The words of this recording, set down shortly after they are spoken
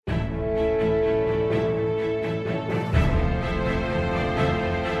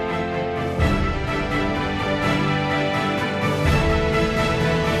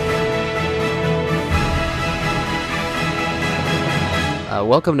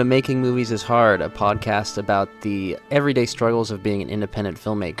Welcome to Making Movies is Hard, a podcast about the everyday struggles of being an independent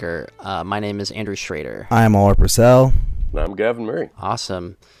filmmaker. My name is Andrew Schrader. I'm Alrik Purcell. And I'm Gavin Murray.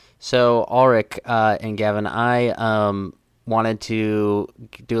 Awesome. So, Alrik and Gavin, I wanted to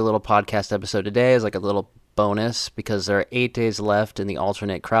do a little podcast episode today as like a little bonus because there are 8 days left in the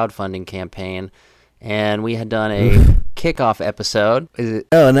alternate crowdfunding campaign. And we had done a kickoff episode.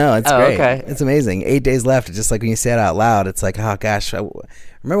 Oh, no, it's great. Okay. It's amazing. 8 days left. It's just like when you say it out loud, it's like, oh, gosh.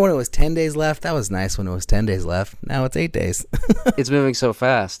 Remember when it was 10 days left? That was nice when it was 10 days left. Now it's 8 days. It's moving so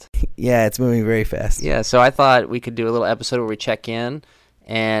fast. Yeah, it's moving very fast. Yeah, so I thought we could do a little episode where we check in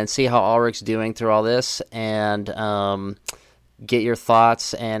and see how Alrik's doing through all this and get your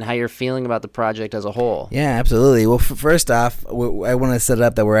thoughts and how you're feeling about the project as a whole. Yeah, absolutely. Well, first off, I want to set it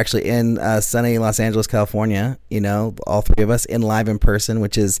up that we're actually in sunny Los Angeles, California, all three of us live in person,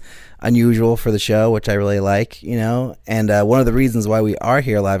 which is unusual for the show, which I really like, and one of the reasons why we are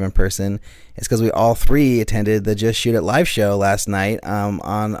here live in person is because we all three attended the Just Shoot It live show last night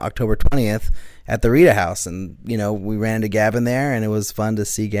on October 20th at the Rita House, and we ran into Gavin there, and it was fun to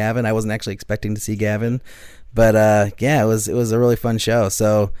see Gavin. I wasn't actually expecting to see Gavin. But yeah, it was a really fun show.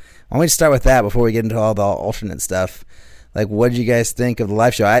 So why don't we start with that before we get into all the alternate stuff? Like, what did you guys think of the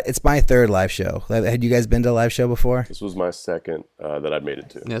live show? It's my third live show. Had you guys been to a live show before? This was my second that I'd made it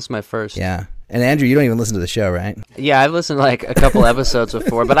to. Yeah, this is my first. Yeah. And Andrew, you don't even listen to the show, right? Yeah, I've listened to like a couple episodes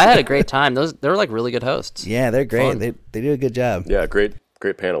before, but I had a great time. They were like really good hosts. Yeah, they're great. Fun. They do a good job. Yeah, great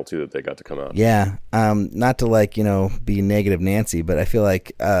panel too that they got to come out. Yeah, not to be negative Nancy, but I feel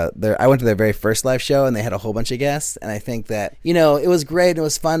like I went to their very first live show and they had a whole bunch of guests, and I think that it was great and it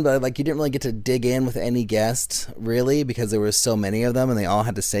was fun, but like you didn't really get to dig in with any guest really because there were so many of them and they all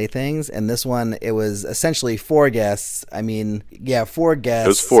had to say things. And this one, it was essentially 4 guests. I mean, yeah, 4 guests. It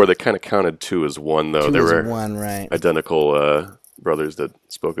was 4. They kind of counted 2 as one though. There were one, right? Identical brothers that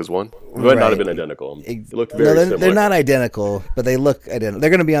spoke as one. They might not have been identical. They looked very similar. They're not identical, but they look identical. They're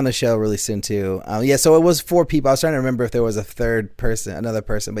going to be on the show really soon too. Yeah, so it was 4 people. I was trying to remember if there was a third person, another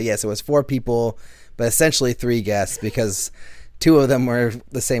person, but yes, it was 4 people, but essentially 3 guests because 2 of them were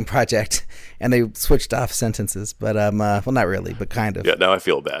the same project and they switched off sentences. But well, not really, but kind of. Yeah, now I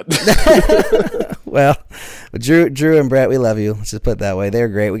feel bad. Well, Drew and Brett, we love you. Let's just put it that way. They're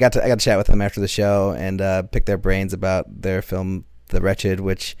great. I got to chat with them after the show and pick their brains about their film, The Wretched,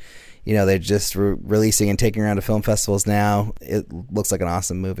 which they're just releasing and taking around to film festivals now. It looks like an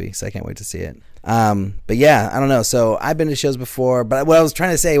awesome movie, so I can't wait to see it. But yeah, I don't know. So I've been to shows before, but what I was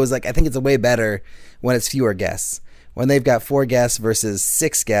trying to say was like I think it's a way better when it's fewer guests. When they've got 4 guests versus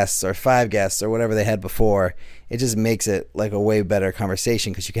 6 guests or 5 guests or whatever they had before, it just makes it like a way better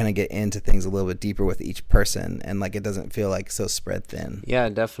conversation because you kind of get into things a little bit deeper with each person and like it doesn't feel like so spread thin. Yeah,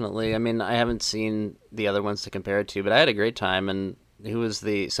 definitely. I mean, I haven't seen the other ones to compare it to, but I had a great time. And there was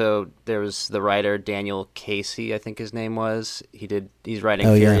the writer Daniel Casey, I think his name was. He's writing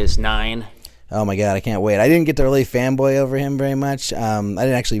Furious 9. Oh my God, I can't wait. I didn't get to really fanboy over him very much. I didn't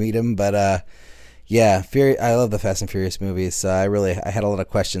actually meet him, but yeah, I love the Fast and Furious movies, so I had a lot of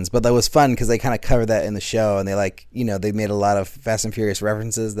questions. But that was fun because they kind of covered that in the show, and they made a lot of Fast and Furious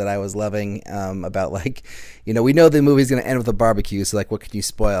references that I was loving about we know the movie's going to end with a barbecue, so like what can you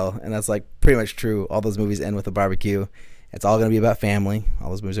spoil? And that's like pretty much true. All those movies end with a barbecue. It's all going to be about family.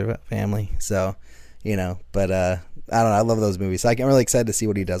 All those movies are about family. So, but I don't know. I love those movies. So I'm really excited to see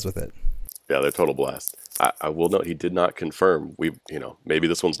what he does with it. Yeah, they're total blast. I will note he did not confirm. Maybe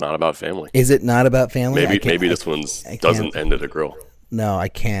this one's not about family. Is it not about family? Maybe this one's doesn't end at a grill. No, I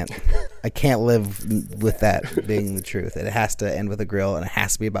can't. I can't live with that being the truth. It has to end with a grill, and it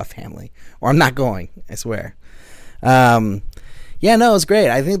has to be about family, or I'm not going. I swear. Yeah, no, it was great.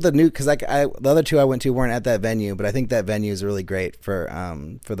 I think because the other 2 I went to weren't at that venue, but I think that venue is really great for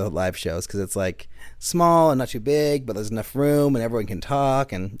the live shows because it's like small and not too big, but there's enough room and everyone can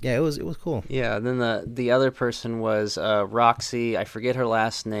talk, and yeah, it was cool. Yeah, and then the other person was Roxy. I forget her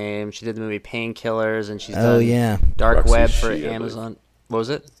last name. She did the movie Painkillers, and she's done Dark Roxy Web for Shih, Amazon. What was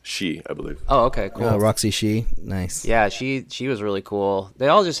it? She, I believe. Oh, okay, cool. Roxy Shih, nice. Yeah, she was really cool. They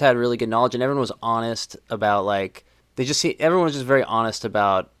all just had really good knowledge, and everyone was honest about everyone was just very honest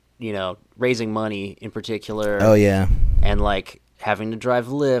about, raising money in particular. Oh, yeah. And, having to drive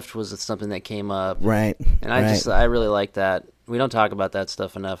Lyft was something that came up. Right. And I really like that. We don't talk about that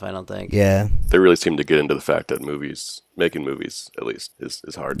stuff enough, I don't think. Yeah. They really seem to get into the fact that making movies, at least,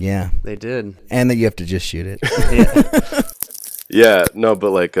 is hard. Yeah. They did. And that you have to just shoot it. Yeah. Yeah, no,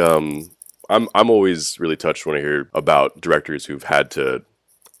 but, I'm always really touched when I hear about directors who've had to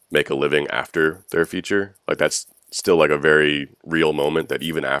make a living after their feature. Like, that's still like a very real moment that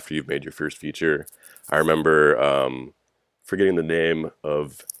even after you've made your first feature. I remember forgetting the name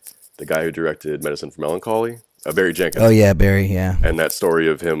of the guy who directed Medicine for Melancholy. Barry Jenkins. Oh yeah, Barry. Yeah. And that story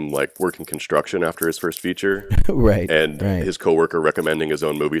of him like working construction after his first feature, Right. and right. his coworker recommending his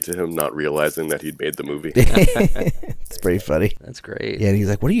own movie to him, not realizing that he'd made the movie. It's pretty funny. That's great. Yeah, and he's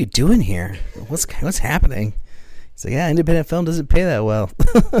like, "What are you doing here? What's happening?" He's like, "Yeah, independent film doesn't pay that well."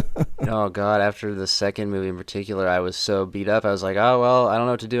 Oh God! After the second movie in particular, I was so beat up. I was like, "Oh well, I don't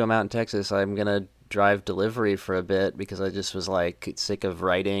know what to do. I'm out in Texas. I'm gonna drive delivery for a bit," because I just was like sick of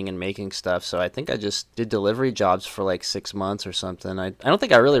writing and making stuff. So I think I just did delivery jobs for like 6 months or something. I don't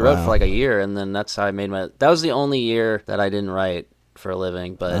think I really wrote for like a year, and then that's how I made my. That was the only year that I didn't write for a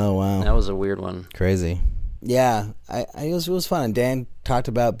living. But oh wow, that was a weird one. Crazy. Yeah, it was fun. And Dan talked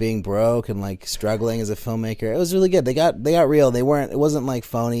about being broke and like struggling as a filmmaker. It was really good. They got real. It wasn't like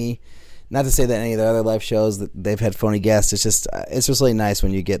phony. Not to say that any of the other live shows that they've had phony guests. It's just really nice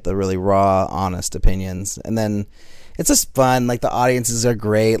when you get the really raw, honest opinions. And then it's just fun. Like the audiences are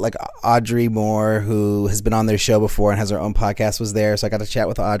great. Like Audrey Moore, who has been on their show before and has her own podcast, was there. So I got to chat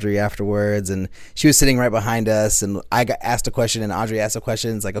with Audrey afterwards, and she was sitting right behind us. And I got asked a question, and Audrey asked a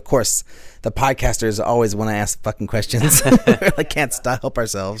question. It's like, of course, the podcasters always want to ask fucking questions. We like can't help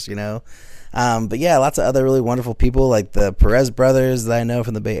ourselves, you know. But yeah, lots of other really wonderful people, like the Perez brothers that I know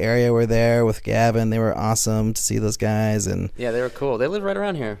from the Bay Area were there with Gavin. They were awesome to see those guys, and yeah, they were cool. They live right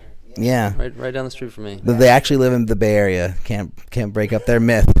around here. Yeah, right down the street from me. But they actually live in the Bay Area. Can't break up their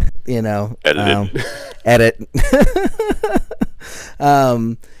myth, you know. Edit.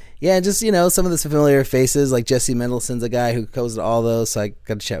 Yeah, just some of the familiar faces, like Jesse Mendelssohn's a guy who goes to all those. So I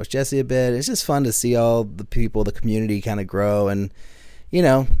got to chat with Jesse a bit. It's just fun to see all the people, the community, kind of grow, and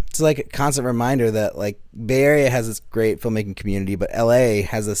it's like a constant reminder that like Bay Area has this great filmmaking community, but LA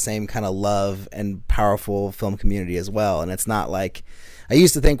has the same kind of love and powerful film community as well. And it's not like I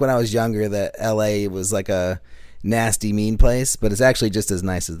used to think when I was younger that LA was like a nasty, mean place, but it's actually just as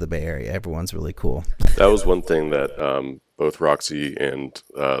nice as the Bay Area. Everyone's really cool. That was one thing that both Roxy and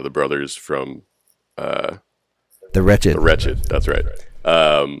the brothers from The Wretched. That's right.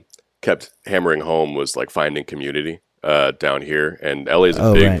 Kept hammering home was like finding community down here, and LA is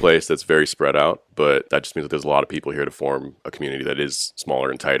a big place that's very spread out, but that just means that there's a lot of people here to form a community that is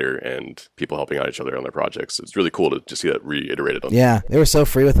smaller and tighter, and people helping out each other on their projects. It's really cool to just see that reiterated. Yeah, they were so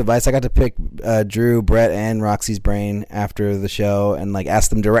free with advice. I got to pick Drew, Brett, and Roxy's brain after the show and like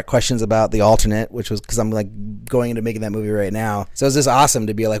ask them direct questions about The Alternate, which was because I'm like going into making that movie right now. So it was just awesome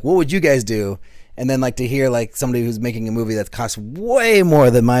to be like, what would you guys do? And then like to hear like somebody who's making a movie that costs way more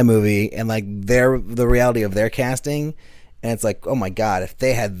than my movie, and like the reality of their casting, and it's like, oh my God, if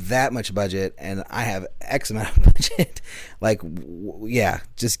they had that much budget and I have X amount of budget, like yeah,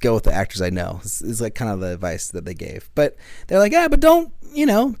 just go with the actors I know. It's like kind of the advice that they gave. But they're like, yeah, but don't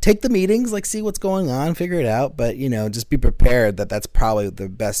take the meetings, like see what's going on, figure it out, but just be prepared that that's probably the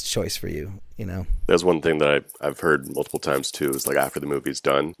best choice for you. That's one thing that I've heard multiple times too, is like after the movie's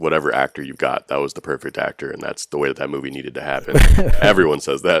done, whatever actor you got, that was the perfect actor, and that's the way that movie needed to happen. Everyone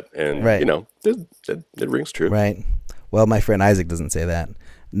says that, and right. It rings true. Right. Well, my friend Isaac doesn't say that.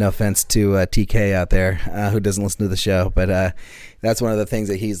 No offense to TK out there who doesn't listen to the show, but that's one of the things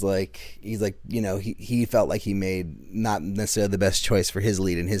that he's like he felt like he made not necessarily the best choice for his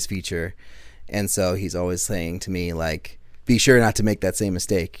lead in his feature, and so he's always saying to me like, be sure not to make that same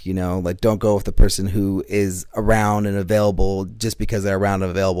mistake, like don't go with the person who is around and available just because they're around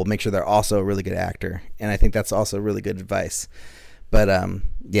and available. Make sure they're also a really good actor. And I think that's also really good advice. But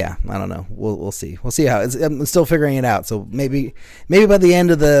yeah, I don't know. We'll see. We'll see how I'm still figuring it out. So maybe by the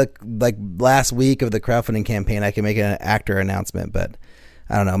end of the like last week of the crowdfunding campaign, I can make an actor announcement, but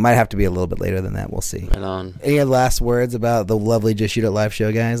I don't know. It might have to be a little bit later than that. We'll see. Right on. Any last words about the lovely Just Shoot It live show,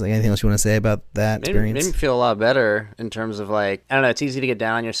 guys? Like anything else you want to say about that experience? Made me feel a lot better in terms of like, I don't know, it's easy to get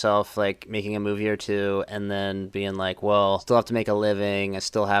down on yourself, like making a movie or two and then being like, well, still have to make a living. I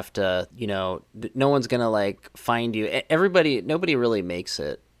still have to, no one's going to like find you. Nobody really makes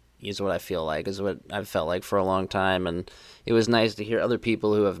it, is what I feel like, is what I've felt like for a long time. And it was nice to hear other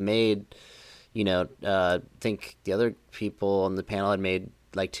people who have made, think the other people on the panel had made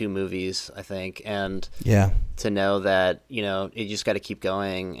like 2 movies, I think, and yeah, to know that you just got to keep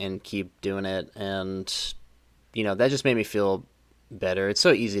going and keep doing it, and that just made me feel better. It's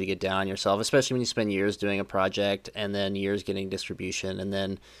so easy to get down on yourself, especially when you spend years doing a project and then years getting distribution, and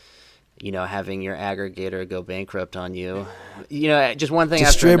then having your aggregator go bankrupt on you. Just one thing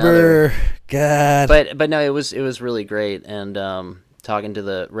after another. God. But no, it was really great, and talking to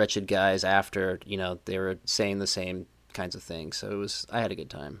the Wretched guys after, they were saying the same kinds of things. So I had a good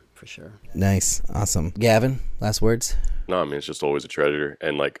time. for sure. Nice. Awesome. Gavin, last words? No, I mean, it's just always a treasure.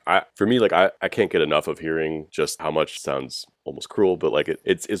 And like, I can't get enough of hearing just how much sounds almost cruel, but like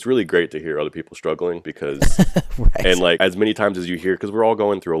it's really great to hear other people struggling because, right. And like as many times as you hear, because we're all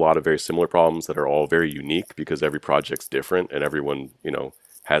going through a lot of very similar problems that are all very unique because every project's different and everyone,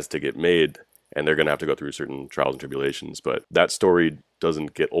 has to get made and they're going to have to go through certain trials and tribulations. But that story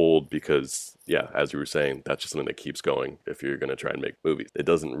doesn't get old because, yeah, as you were saying, that's just something that keeps going if you're going to try and make movies. It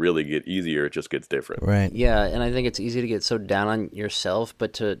doesn't really get easier. It just gets different. Right. Yeah, and I think it's easy to get so down on yourself,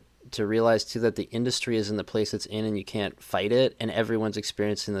 but to realize, too, that the industry is in the place it's in and you can't fight it, and everyone's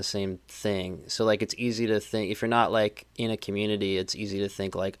experiencing the same thing. So, like, it's easy to think, if you're not, like, in a community, it's easy to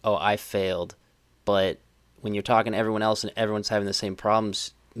think, like, oh, I failed. But when you're talking to everyone else and everyone's having the same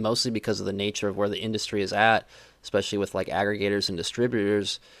problems, mostly because of the nature of where the industry is at, especially with like aggregators and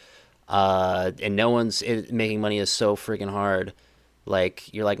distributors, and making money is so freaking hard.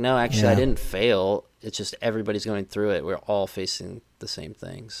 Like, you're like, no, actually, I didn't fail. It's just everybody's going through it. We're all facing the same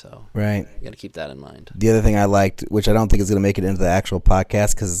thing. So right, you got to keep that in mind. The other thing I liked, which I don't think is going to make it into the actual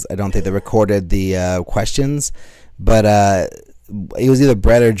podcast because I don't think they recorded the questions, but it was either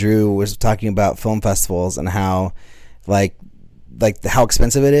Brett or Drew was talking about film festivals and how like how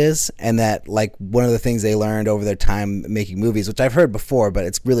expensive it is, and that like one of the things they learned over their time making movies, which I've heard before, but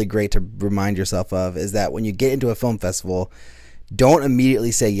it's really great to remind yourself of, is that when you get into a film festival, don't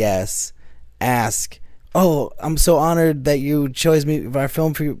immediately say yes. Ask, oh, I'm so honored that you chose me our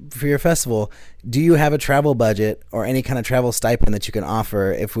film for your festival. Do you have a travel budget or any kind of travel stipend that you can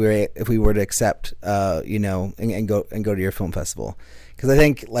offer if we were to accept, and go to your film festival? Because I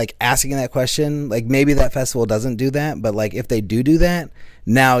think like asking that question, like maybe that festival doesn't do that, but like if they do that,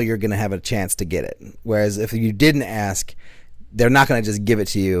 now you're going to have a chance to get it. Whereas if you didn't ask, they're not going to just give it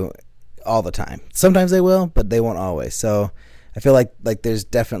to you all the time. Sometimes they will, but they won't always. So I feel like there's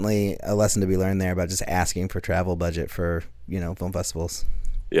definitely a lesson to be learned there about just asking for travel budget for, film festivals.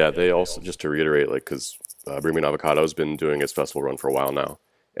 Yeah, they also, just to reiterate, like, because Bring Me an Avocado has been doing its festival run for a while now,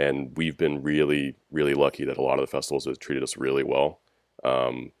 and we've been really, really lucky that a lot of the festivals have treated us really well.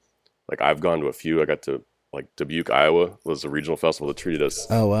 Like I've gone to a few. I got to like Dubuque, Iowa was a regional festival that treated us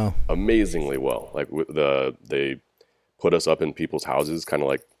amazingly well. Like they put us up in people's houses, kind of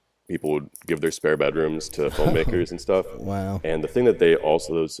like people would give their spare bedrooms to filmmakers and stuff. Wow. And the thing that they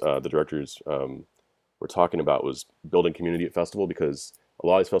also, the directors were talking about was building community at festival, because a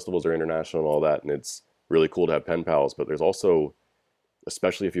lot of these festivals are international and all that, and it's really cool to have pen pals, but there's also,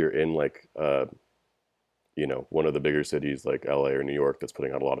 especially if you're in like, one of the bigger cities like LA or New York that's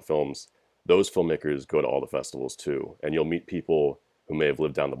putting out a lot of films, those filmmakers go to all the festivals too. And you'll meet people who may have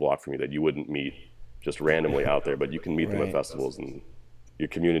lived down the block from you that you wouldn't meet just randomly out there, but you can meet them at festivals, and your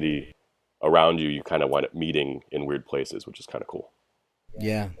community around you, you kind of wind up meeting in weird places, which is kind of cool.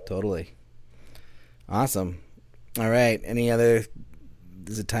 Yeah, totally. Awesome. All right. Is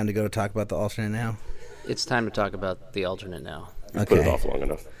it time to go to talk about the alternate now? It's time to talk about the alternate now. Okay. Put it off long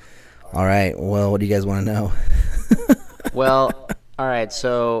enough. All right. Well, what do you guys want to know? Well, all right.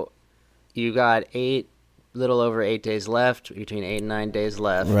 So you got little over 8 days left, between 8 and 9 days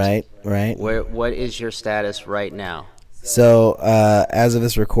left. Right. What is your status right now? So as of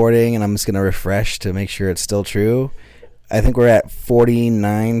this recording, and I'm just going to refresh to make sure it's still true, I think we're at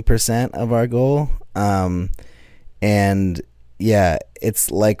 49% of our goal. And yeah, it's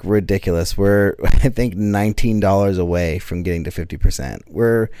like ridiculous. We're, I think, $19 away from getting to 50%.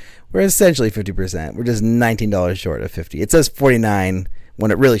 We're essentially 50%. We're just $19 short of 50. It says 49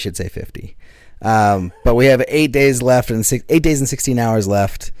 when it really should say 50. But we have 8 days left and 8 days and 16 hours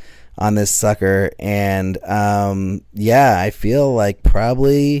left on this sucker. And I feel like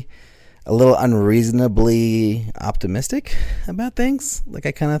probably a little unreasonably optimistic about things. Like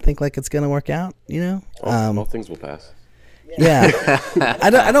I kind of think like it's going to work out, All things will pass. Yeah. I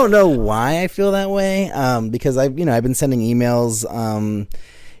don't know why I feel that way. Because I've been sending emails,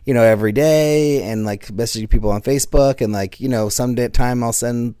 every day, and like messaging people on Facebook, and like, some time I'll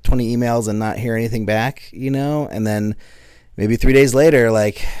send 20 emails and not hear anything back, and then maybe 3 days later,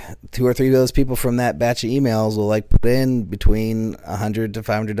 like 2 or 3 of those people from that batch of emails will like put in between $100 to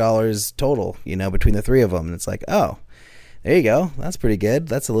 $500 total, between the 3 of them. And it's like, oh, there you go. That's pretty good.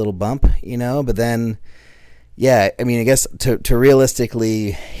 That's a little bump, but then, yeah, I mean, I guess to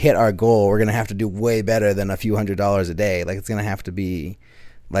realistically hit our goal, we're going to have to do way better than a few $100s a day. Like it's going to have to be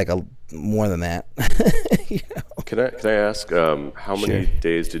like more than that. Can I ask, how many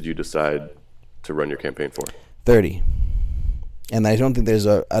days did you decide to run your campaign for? 30. And I don't think there's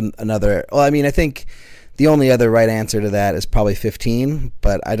another. Well, I mean, I think The only other right answer to that is probably 15,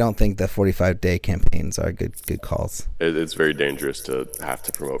 but I don't think the 45-day campaigns are good calls. It's very dangerous to have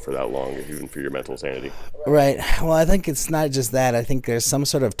to promote for that long, even for your mental sanity. Right. Well, I think it's not just that. I think there's some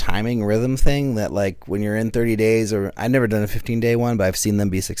sort of timing rhythm thing that, like, when you're in 30 days, or I've never done a 15-day one, but I've seen them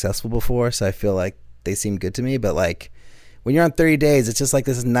be successful before, so I feel like they seem good to me. But, like, when you're on 30 days, it's just like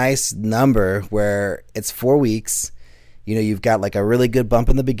this nice number where it's 4 weeks. You know, you've got like a really good bump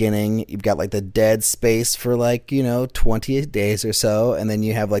in the beginning. You've got like the dead space for like, 20 days or so. And then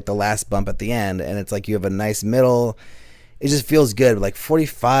you have like the last bump at the end. And it's like you have a nice middle. It just feels good. Like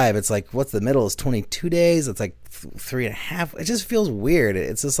 45, it's like, what's the middle? Is 22 days. It's like 3.5. It just feels weird.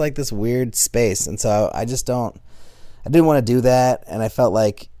 It's just like this weird space. And so I didn't want to do that. And I felt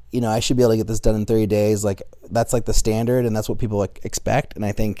like, I should be able to get this done in 30 days. Like that's like the standard and that's what people like expect. And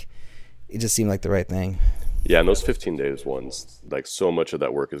I think it just seemed like the right thing. Yeah, and those 15 days ones, like so much of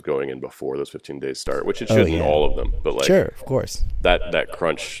that work is going in before those 15 days start, which it should in all of them. But like, sure, of course, that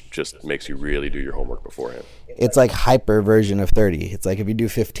crunch just makes you really do your homework beforehand. It's like hyper version of 30. It's like if you do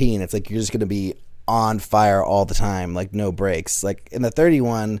 15, it's like you're just going to be on fire all the time, like no breaks. Like in the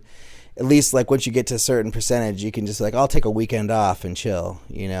 31, at least like once you get to a certain percentage, you can just like, I'll take a weekend off and chill,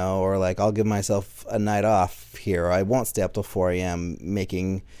 or like I'll give myself a night off here, or I won't stay up till 4 a.m.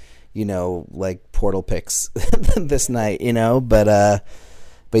 making like portal picks this night, but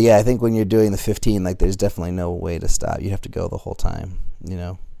yeah, I think when you're doing the 15, like there's definitely no way to stop. You have to go the whole time,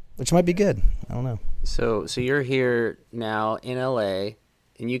 which might be good. I don't know. So you're here now in LA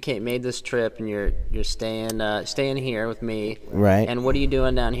and you made this trip and you're staying here with me. Right. And what are you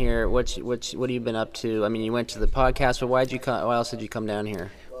doing down here? What have you been up to? I mean, you went to the podcast, but why else did you come down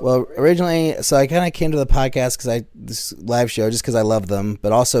here? Well, originally, so I kind of came to the podcast this live show just because I love them,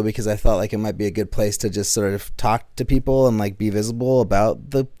 but also because I felt like it might be a good place to just sort of talk to people and like be visible about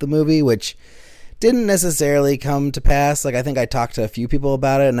the movie, which didn't necessarily come to pass. Like I think I talked to a few people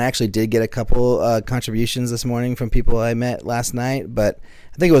about it, and I actually did get a couple contributions this morning from people I met last night, but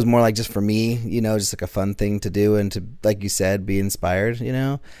I think it was more like just for me, just like a fun thing to do and to, like you said, be inspired,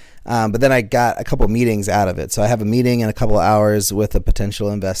 But then I got a couple meetings out of it. So I have a meeting in a couple of hours with a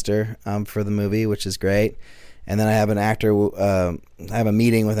potential investor for the movie, which is great. And then I have a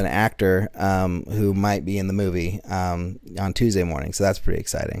meeting with an actor who might be in the movie on Tuesday morning. So that's pretty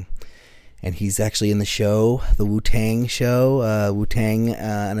exciting. And he's actually in the show, the Wu-Tang show, Wu-Tang,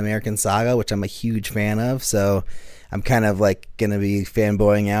 An American Saga, which I'm a huge fan of. So I'm kind of like going to be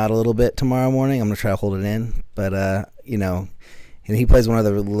fanboying out a little bit tomorrow morning. I'm going to try to hold it in. But, and he plays one of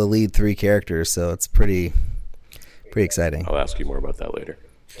the lead 3 characters, so it's pretty exciting. I'll ask you more about that later.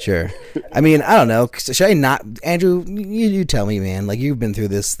 Sure. I mean, I don't know. Should I not, Andrew? You tell me, man. Like you've been through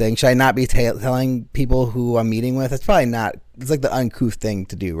this thing. Should I not be telling people who I'm meeting with? It's probably not. It's like the uncouth thing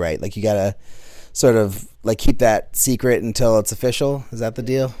to do, right? Like you gotta sort of like keep that secret until it's official. Is that the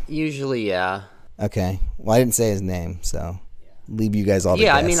deal? Usually, yeah. Okay. Well, I didn't say his name, so leave you guys all to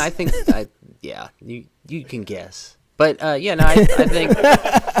guess. I mean, I think, you can guess. But I think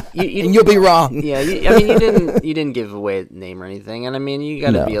and you'll be wrong. Yeah, you didn't give away a name or anything, and I mean you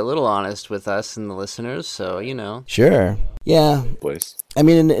got to be a little honest with us and the listeners, so Sure. Yeah. Place. I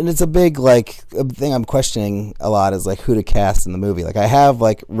mean, and it's a big a thing I'm questioning a lot is like who to cast in the movie. Like I have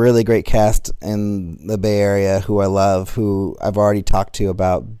like really great cast in the Bay Area who I love, who I've already talked to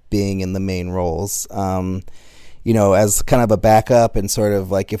about being in the main roles. As kind of a backup and sort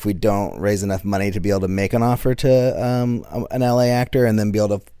of like if we don't raise enough money to be able to make an offer to an LA actor and then be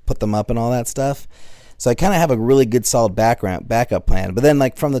able to put them up and all that stuff. So I kind of have a really good solid backup plan. But then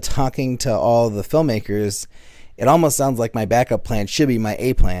like from the talking to all the filmmakers, it almost sounds like my backup plan should be my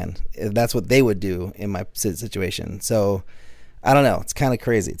A plan. That's what they would do in my situation. So I don't know. It's kind of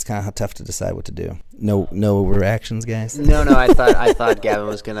crazy. It's kind of tough to decide what to do. No reactions, guys. No. I thought Gavin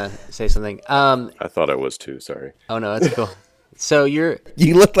was gonna say something. I thought I was too. Sorry. Oh no, that's cool. So you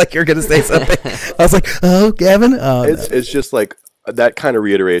looked like you're gonna say something. I was like, oh, Gavin. Oh, it's just like that kind of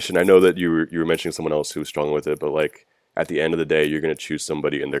reiteration. I know that you were mentioning someone else who was struggling with it, but like at the end of the day, you're gonna choose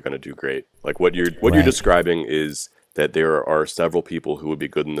somebody and they're gonna do great. Like what you're describing is that there are several people who would be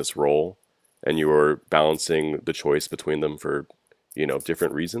good in this role, and you are balancing the choice between them for,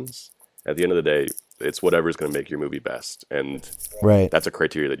 different reasons. At the end of the day, it's whatever's going to make your movie best, and that's a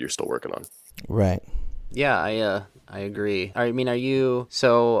criteria that you're still working on. Right. Yeah, I agree. I mean,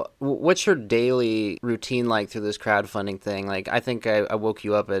 what's your daily routine like through this crowdfunding thing? Like, I think I woke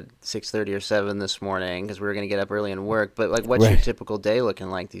you up at 6:30 or 7 this morning because we were going to get up early and work, but like, what's your typical day looking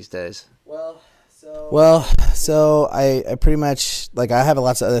like these days? So I pretty much, like, I have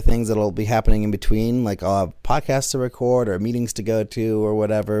lots of other things that'll be happening in between. Like, I'll have podcasts to record or meetings to go to or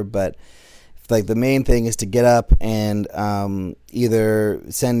whatever. But like the main thing is to get up and either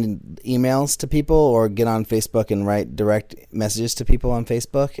send emails to people or get on Facebook and write direct messages to people on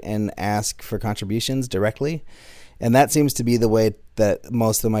Facebook and ask for contributions directly. And that seems to be the way that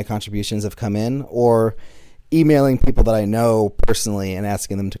most of my contributions have come in, or emailing people that I know personally and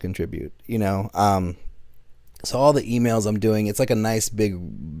asking them to contribute, you know. So all the emails I'm doing, it's like a nice big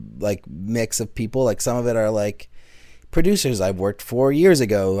like mix of people. Like some of it are like producers I've worked for years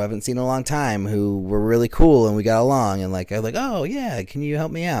ago who I haven't seen in a long time, who were really cool and we got along, and like I'm like, oh yeah, can you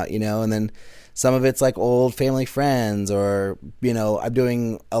help me out, you know? And then some of it's like old family friends, or you know, I'm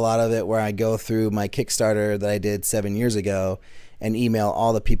doing a lot of it where I go through my Kickstarter that I did 7 years ago and email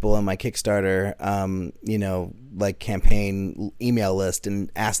all the people in my Kickstarter, you know, like campaign email list,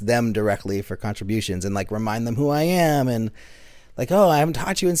 and ask them directly for contributions and like remind them who I am, and like, oh, I haven't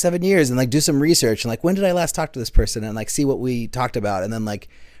talked to you in 7 years, and like do some research and like, when did I last talk to this person, and like see what we talked about, and then like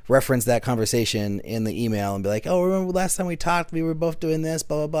reference that conversation in the email and be like, oh, remember last time we talked, we were both doing this,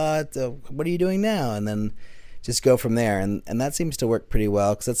 blah, blah, blah. So what are you doing now? And then just go from there. And that seems to work pretty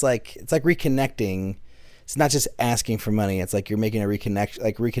well, because it's like reconnecting. It's not just asking for money. It's like you're making a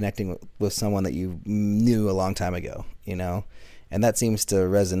reconnecting with someone that you knew a long time ago, you know? And that seems to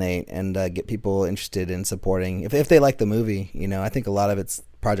resonate and get people interested in supporting if they like the movie, you know. I think a lot of it's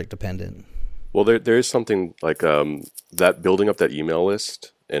project dependent. Well, there is something like that, building up that email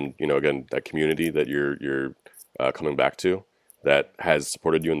list, and you know, again, that community that you're coming back to, that has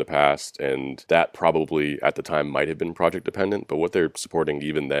supported you in the past, and that probably at the time might have been project dependent, but what they're supporting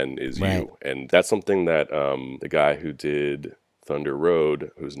even then is right. you. And that's something that the guy who did Thunder Road,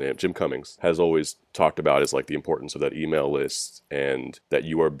 whose name Jim Cummings, has always talked about, is like the importance of that email list, and that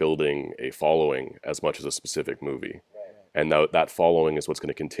you are building a following as much as a specific movie. And that following is what's going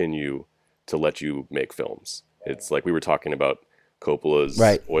to continue to let you make films. It's like we were talking about Coppola's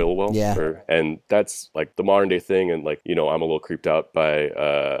right. oil well, yeah. And that's like the modern day thing. And like, you know, I'm a little creeped out by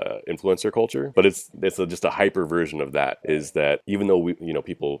influencer culture, but it's just a hyper version of that. Is that even though we, you know,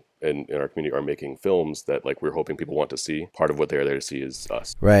 people in our community are making films that like we're hoping people want to see, part of what they're there to see is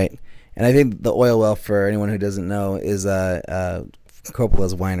us. Right. And I think the oil well, for anyone who doesn't know, is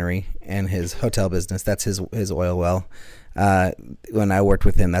Coppola's winery and his hotel business. That's his oil well. When I worked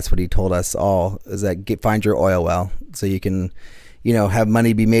with him, that's what he told us all, is that find your oil well so you can, you know, have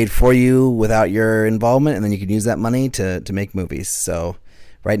money be made for you without your involvement, and then you can use that money to make movies. So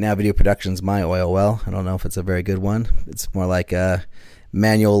right now, video production's my oil well. I don't know if it's a very good one. It's more like a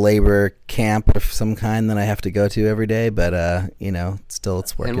manual labor camp of some kind that I have to go to every day, but you know, still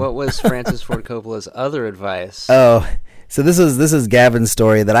it's working. And what was Francis Ford Coppola's other advice? Oh, so this is Gavin's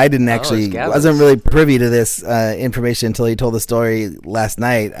story that I didn't actually wasn't really privy to this information until he told the story last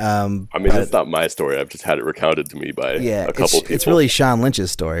night. I mean, that's not my story. I've just had it recounted to me by a couple people. It's really Sean Lynch's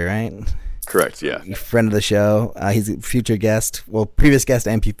story, right? Correct, yeah. Friend of the show. He's a future guest. Well, previous guest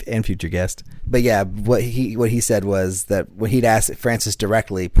and future guest. But yeah, what he said was that when he'd asked Francis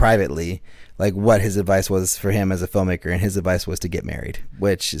directly, privately, like what his advice was for him as a filmmaker, and his advice was to get married,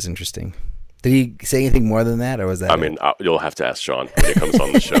 which is interesting. Did he say anything more than that, or was that? I mean, you'll have to ask Sean when he comes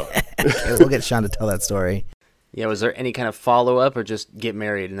on the show. Okay, we'll get Sean to tell that story. Yeah, was there any kind of follow-up, or just get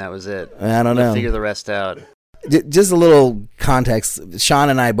married and that was it? I don't know. Figure the rest out. Just a little context. Sean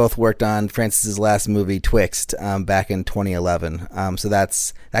and I both worked on Francis's last movie, Twixt, back in 2011. So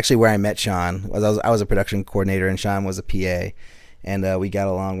that's actually where I met Sean. I was a production coordinator, and Sean was a PA. And we got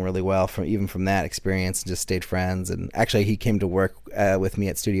along really well from that experience, and just stayed friends. And actually, he came to work with me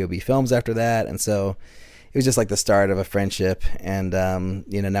at Studio B Films after that. And so it was just like the start of a friendship. And,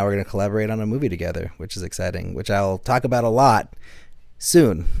 you know, now we're going to collaborate on a movie together, which is exciting, which I'll talk about a lot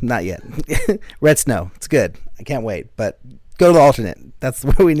soon. Not yet. Red Snow. It's good. I can't wait. But go to the alternate. That's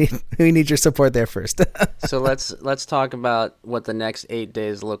where we need your support there first. So let's talk about what the next 8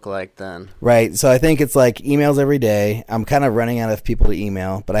 days look like then. Right. So I think it's like emails every day. I'm kind of running out of people to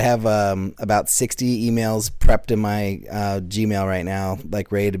email, but I have about 60 emails prepped in my Gmail right now,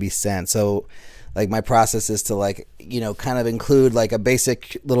 like ready to be sent. So like my process is to like, you know, kind of include like a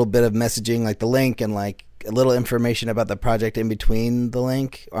basic little bit of messaging, like the link, and like a little information about the project in between the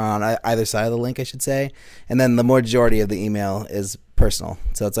link, or on either side of the link, I should say. And then the majority of the email is personal.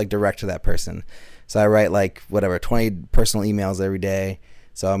 So it's like direct to that person. So I write like 20 personal emails every day.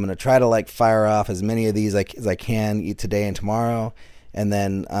 So I'm going to try to like fire off as many of these as I can today and tomorrow. And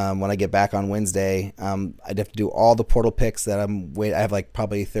then when I get back on Wednesday, I'd have to do all the portal picks that I have like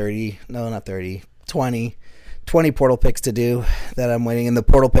probably 20 portal picks to do that I'm waiting. And the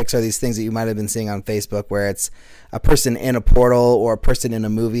portal picks are these things that you might have been seeing on Facebook, where it's a person in a portal or a person in a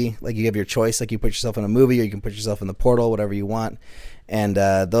movie. Like you have your choice, like you put yourself in a movie, or you can put yourself in the portal, whatever you want. And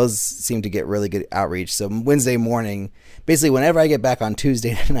those seem to get really good outreach. So Wednesday morning, basically whenever I get back on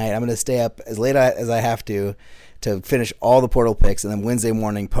Tuesday night, I'm going to stay up as late as I have to finish all the portal picks, and then Wednesday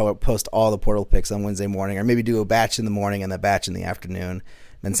morning post all the portal picks on Wednesday morning, or maybe do a batch in the morning and a batch in the afternoon,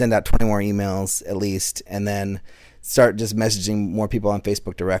 then send out 20 more emails at least, and then start just messaging more people on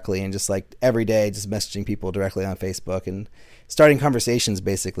Facebook directly, and just like every day just messaging people directly on Facebook and starting conversations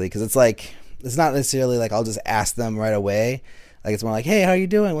basically, because it's like it's not necessarily like I'll just ask them right away. Like it's more like, hey, how are you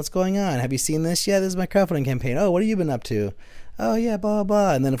doing? What's going on? Have you seen this? Yeah, this is my crowdfunding campaign. Oh, what have you been up to? Oh yeah, blah, blah,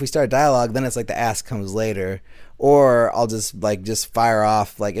 blah. And then if we start a dialogue, then it's like the ask comes later. Or I'll just fire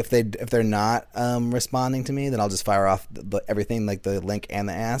off, like if they're not responding to me, then I'll just fire off everything, like the link and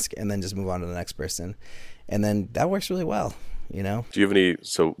the ask, and then just move on to the next person. And then that works really well, you know? Do you have any,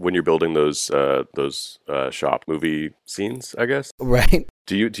 so when you're building those shop movie scenes, I guess? Right.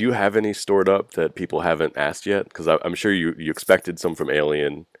 Do you have any stored up that people haven't asked yet? Because I'm sure you expected some from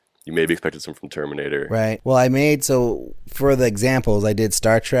Alien. You maybe expected some from Terminator. Right. Well, so for the examples, I did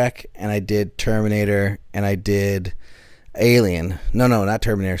Star Trek, and I did Terminator, and I did Alien. No, not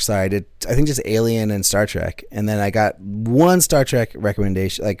Terminator. Sorry. I think just Alien and Star Trek. And then I got one Star Trek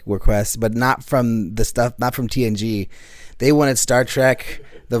recommendation, like request, but not from TNG. They wanted Star Trek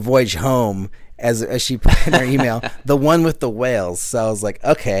The Voyage Home, as she put in her email, the one with the whales. So I was like,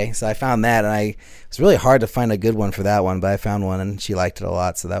 okay. So I found that, and it was really hard to find a good one for that one, but I found one, and she liked it a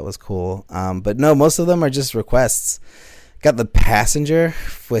lot, so that was cool. But no, most of them are just requests. Got The Passenger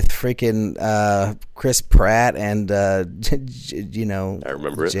with freaking Chris Pratt and I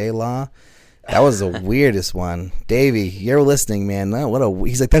remember it. J-Law. That was the weirdest one. Davey, you're listening, man.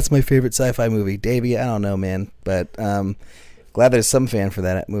 He's like, that's my favorite sci-fi movie. Davey, I don't know, man, but glad there's some fan for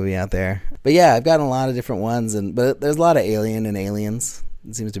that movie out there. But yeah, I've gotten a lot of different ones, but there's a lot of Alien and Aliens.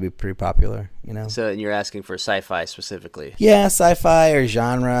 It seems to be pretty popular, you know. So you're asking for sci-fi specifically? Yeah, sci-fi or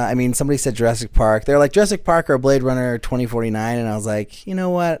genre. I mean, somebody said Jurassic Park. They're like Jurassic Park or Blade Runner 2049, and I was like, you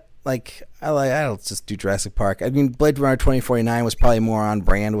know what? Like, I'll just do Jurassic Park. I mean, Blade Runner 2049 was probably more on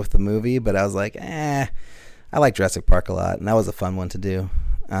brand with the movie, but I was like, I like Jurassic Park a lot, and that was a fun one to do.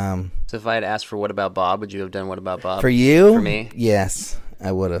 So if I had asked for What About Bob, would you have done What About Bob? For you? For me? Yes,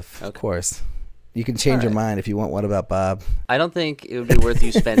 I would have. Okay. Of course. You can change your mind if you want What About Bob. I don't think it would be worth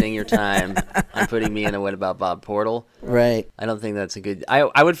you spending your time on putting me in a What About Bob portal. Right. I don't think that's a good...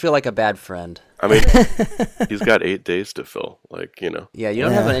 I would feel like a bad friend. I mean, he's got 8 days to fill, like, you know. Yeah, you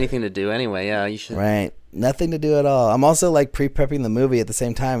don't have anything to do anyway. Yeah, you should... Right. Nothing to do at all. I'm also like pre-prepping the movie at the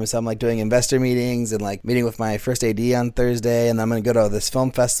same time. So I'm like doing investor meetings and like meeting with my first AD on Thursday. And I'm going to go to this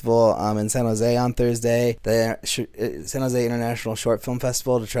film festival in San Jose on Thursday, the San Jose International Short Film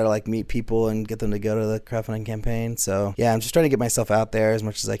Festival, to try to like meet people and get them to go to the crowdfunding campaign. So yeah, I'm just trying to get myself out there as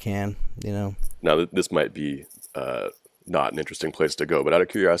much as I can, you know. Now, this might be not an interesting place to go, but out of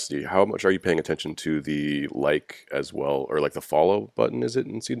curiosity, how much are you paying attention to the like as well, or like the follow button, is it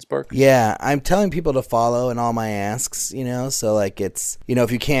in Seed Spark? Yeah, I'm telling people to follow in all my asks, you know, so like it's, you know,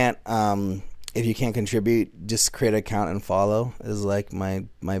 if you can't contribute, just create an account and follow is like my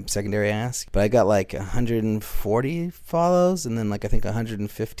secondary ask. But I got like 140 follows and then like I think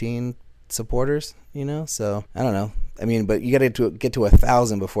 115 supporters, you know, so I don't know. I mean, but you got to get to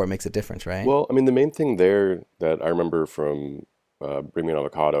 1,000 before it makes a difference, right? Well, I mean, the main thing there that I remember from Bring Me an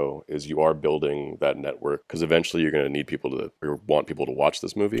Avocado is you are building that network, because eventually you're going to need people to, or want people to watch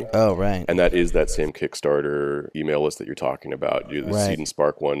this movie. Oh, right. And that is that same Kickstarter email list that you're talking about. The right. Seed and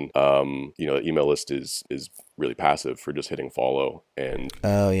Spark one, you know, the email list is really passive for just hitting follow. And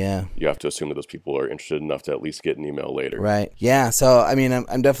oh, yeah. You have to assume that those people are interested enough to at least get an email later. Right. Yeah. So, I mean,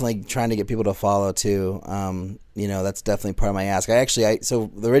 I'm definitely trying to get people to follow too. You know, that's definitely part of my ask. So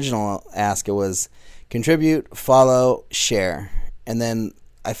the original ask, it was contribute, follow, share. And then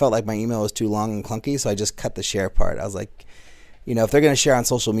I felt like my email was too long and clunky, so I just cut the share part. I was like, you know, if they're going to share on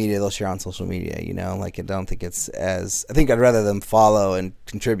social media, they'll share on social media, you know. Like, I don't think it's as... I think I'd rather them follow and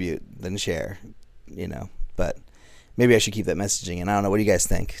contribute than share, you know. But maybe I should keep that messaging. And I don't know. What do you guys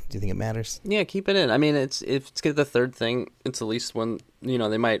think? Do you think it matters? Yeah, keep it in. I mean, if it's the third thing, it's the least one. You know,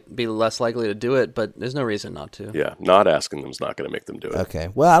 they might be less likely to do it, but there's no reason not to. Yeah, not asking them is not going to make them do it. Okay.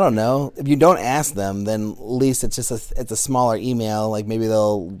 Well, I don't know. If you don't ask them, then at least it's just it's a smaller email. Like, maybe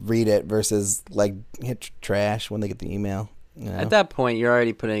they'll read it versus, like, hit trash when they get the email. You know? At that point, you're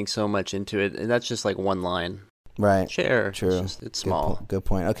already putting so much into it, and that's just like one line. Right. Share. True. It's small. Good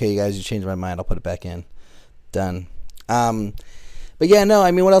point. Okay, you guys, you changed my mind. I'll put it back in. Done. But yeah, no, I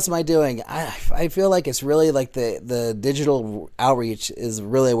mean, what else am I doing? I feel like it's really like the digital outreach is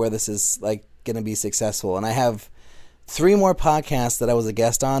really where this is like going to be successful. And I have 3 more podcasts that I was a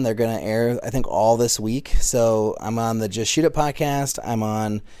guest on. They're going to air, I think, all this week. So I'm on the Just Shoot It podcast. I'm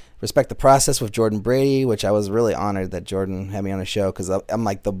on Respect the Process with Jordan Brady, which I was really honored that Jordan had me on a show because I'm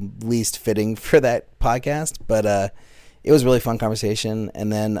like the least fitting for that podcast. But it was a really fun conversation.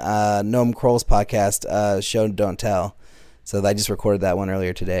 And then Noam Kroll's podcast, Show Don't Tell. So I just recorded that one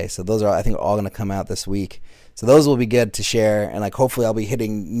earlier today. So those are, I think, all going to come out this week. So those will be good to share. And like hopefully I'll be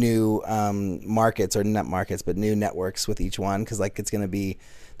hitting new markets, or not markets, but new networks with each one, because like it's going to be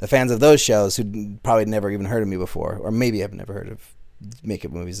the fans of those shows who probably never even heard of me before, or maybe have never heard of Make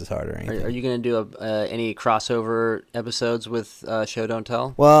It Movies Is Hard or anything. Are you going to do any crossover episodes with Show Don't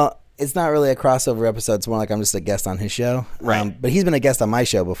Tell? Well, it's not really a crossover episode. It's more like I'm just a guest on his show. Right. But he's been a guest on my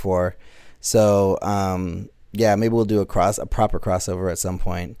show before. So, yeah, maybe we'll do a proper crossover at some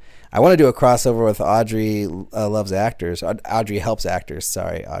point. I want to do a crossover with Audrey Loves Actors. Audrey Helps Actors.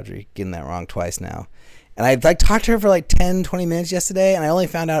 Sorry, Audrey. Getting that wrong twice now. And I talked to her for like 10, 20 minutes yesterday, and I only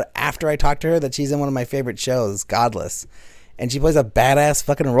found out after I talked to her that she's in one of my favorite shows, Godless. And she plays a badass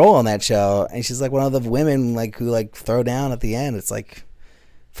fucking role on that show. And she's like one of the women like who like throw down at the end. It's like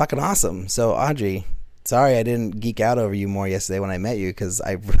fucking awesome. So Audrey, sorry I didn't geek out over you more yesterday when I met you, because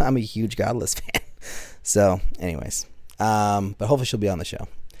I'm a huge Godless fan. So anyways, but hopefully she'll be on the show.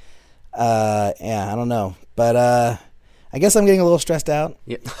 Yeah, I don't know. But I guess I'm getting a little stressed out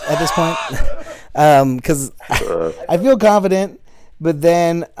at this point. Because I feel confident, but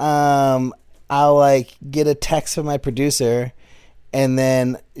then I'll like get a text from my producer, and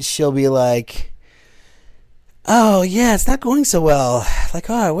then she'll be like, "Oh yeah, it's not going so well. Like,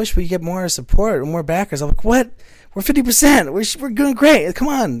 oh, I wish we get more support, more backers." I'm like, "What? We're 50%. We're doing great. Come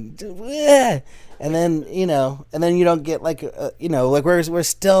on." And then you don't get like like we're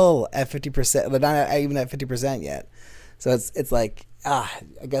still at 50%, but not even at 50% yet. So it's like I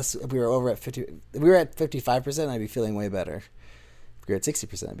guess if we were over at 50, if we were at 55%, I'd be feeling way better. If we were at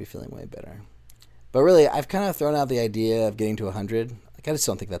 60%, I'd be feeling way better. But really, I've kind of thrown out the idea of getting to 100. Like, I just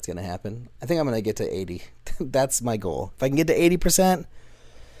don't think that's going to happen. I think I'm going to get to 80. That's my goal. If I can get to 80%,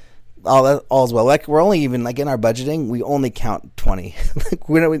 all's well. Like, we're only even, like, in our budgeting, we only count 20. Like,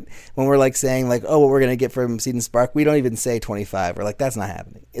 when we're, like, saying, like, oh, what we're going to get from Seed and Spark, we don't even say 25. We're like, that's not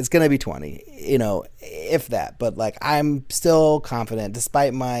happening. It's going to be 20, if that. But, like, I'm still confident,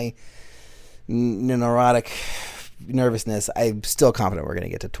 despite my neurotic nervousness, I'm still confident we're going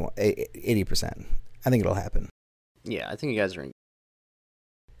to get to 80%. I think it'll happen. Yeah, I think you guys are in.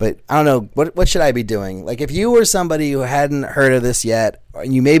 But I don't know, what should I be doing? Like, if you were somebody who hadn't heard of this yet,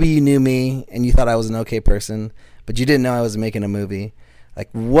 and maybe you knew me and you thought I was an okay person, but you didn't know I was making a movie, like,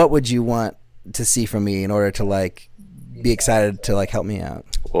 what would you want to see from me in order to, like, be excited to, like, help me out?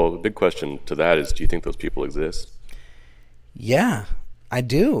 Well, the big question to that is, do you think those people exist? Yeah, I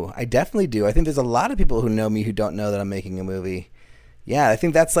do. I definitely do. I think there's a lot of people who know me who don't know that I'm making a movie. Yeah, I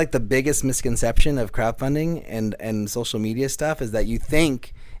think that's like the biggest misconception of crowdfunding and social media stuff, is that you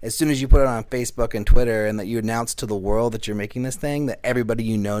think as soon as you put it on Facebook and Twitter and that you announce to the world that you're making this thing, that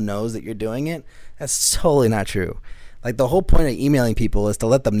everybody knows that you're doing it. That's totally not true. Like, the whole point of emailing people is to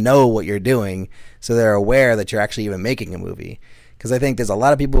let them know what you're doing so they're aware that you're actually even making a movie. Because I think there's a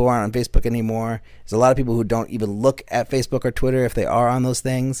lot of people who aren't on Facebook anymore. There's a lot of people who don't even look at Facebook or Twitter if they are on those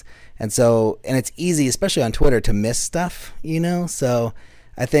things. And it's easy, especially on Twitter, to miss stuff, So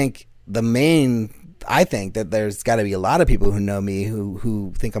I think that there's got to be a lot of people who know me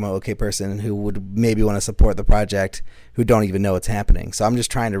who think I'm an okay person and who would maybe want to support the project, who don't even know it's happening. So I'm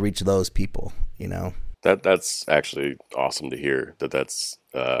just trying to reach those people, That's actually awesome to hear that's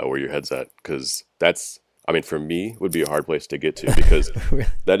where your head's at, because for me, would be a hard place to get to, because Really?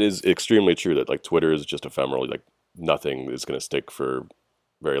 That is extremely true, that like Twitter is just ephemeral. Like, nothing is going to stick for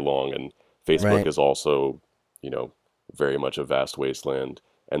very long. And Facebook is also, very much a vast wasteland.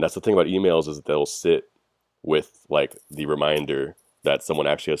 And that's the thing about emails, is that they'll sit with like the reminder that someone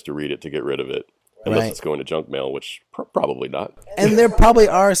actually has to read it to get rid of it. Unless it's going to junk mail, which probably not. And there probably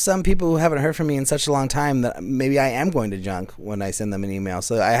are some people who haven't heard from me in such a long time that maybe I am going to junk when I send them an email.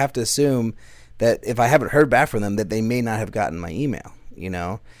 So I have to assume that if I haven't heard back from them, that they may not have gotten my email,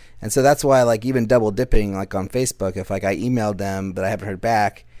 And so that's why, like, even double dipping, like on Facebook, if like I emailed them but I haven't heard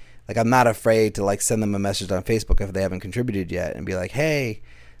back, like, I'm not afraid to like send them a message on Facebook if they haven't contributed yet, and be like, hey,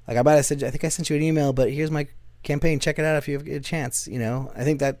 like, I think I sent you an email, but here's my campaign. Check it out if you have a chance. I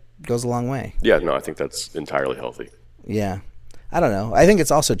think that goes a long way. Yeah, no, I think that's entirely healthy. Yeah. I don't know. I think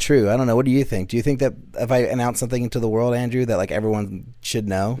it's also true. I don't know. What do you think? Do you think that if I announce something into the world, Andrew, that like everyone should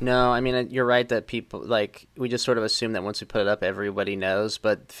know? No, I mean, you're right that people, like, we just sort of assume that once we put it up, everybody knows.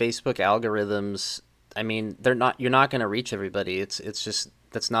 But Facebook algorithms, I mean, you're not going to reach everybody. It's just,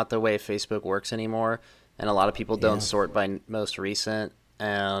 that's not the way Facebook works anymore. and a lot of people don't sort by most recent,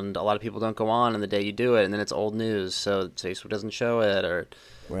 and a lot of people don't go on the day you do it, and then it's old news, so Facebook doesn't show it, or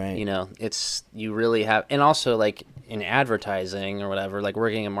right. you know, it's, you really have, and also like in advertising or whatever, like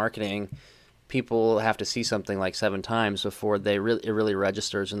working in marketing, people have to see something like 7 times before it really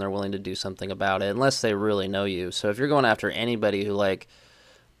registers and they're willing to do something about it, unless they really know you. So if you're going after anybody who like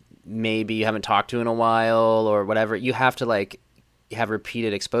maybe you haven't talked to in a while or whatever, you have to like have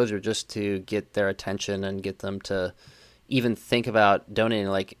repeated exposure just to get their attention and get them to even think about donating.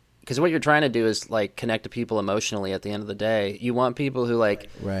 Like, because what you're trying to do is like connect to people emotionally at the end of the day. You want people who like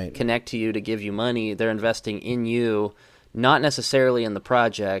connect to you to give you money. They're investing in you, not necessarily in the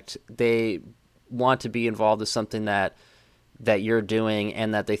project. They want to be involved with something that you're doing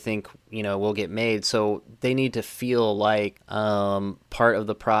and that they think, you know, will get made. So they need to feel like part of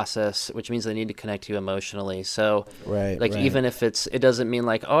the process, which means they need to connect to you emotionally. So even if it doesn't mean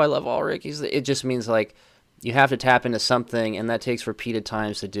like, oh, I love Alrik, it just means like you have to tap into something, and that takes repeated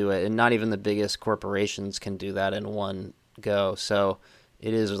times to do it. And not even the biggest corporations can do that in one go. So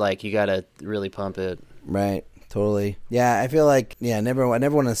it is like you got to really pump it. Right. Totally. Yeah, I feel like, I never want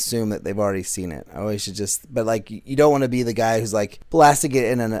to assume that they've already seen it. I always should but like, you don't want to be the guy who's like blasting it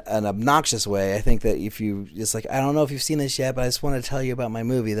in an obnoxious way. I think that if you just like, I don't know if you've seen this yet, but I just want to tell you about my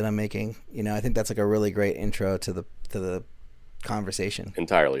movie that I'm making. You know, I think that's like a really great intro to the conversation.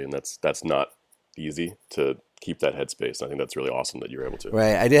 Entirely, and that's not easy to keep that headspace. I think that's really awesome that you're able to.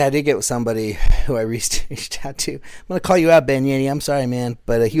 Right. I did get somebody who I reached out to. I'm going to call you out, Ben Yanni. I'm sorry, man.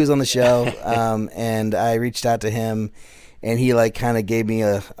 But he was on the show, and I reached out to him, and he like kind of gave me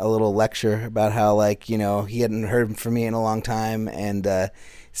a little lecture about how, like, you know, he hadn't heard from me in a long time, and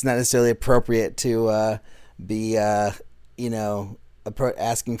it's not necessarily appropriate to be, you know,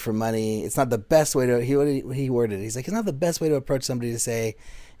 asking for money. It's not the best way to, he worded it. He's like, it's not the best way to approach somebody to say,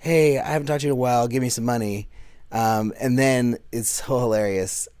 hey, I haven't talked to you in a while, give me some money. And then it's so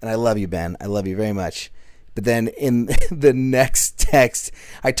hilarious. And I love you, Ben. I love you very much. But then in the next text,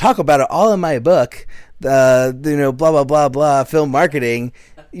 I talk about it all in my book, you know, blah, blah, blah, blah, film marketing.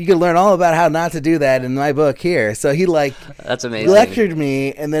 You can learn all about how not to do that in my book here. So he like, that's amazing, lectured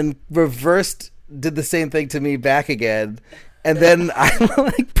me and then did the same thing to me back again. And then I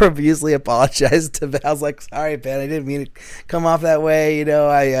like profusely apologized to Ben. I was like, sorry, Ben, I didn't mean to come off that way. You know,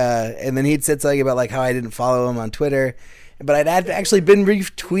 and then he'd said something about like how I didn't follow him on Twitter. But I'd actually been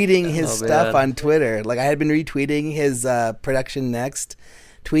retweeting his stuff on Twitter. Like I had been retweeting his Production Next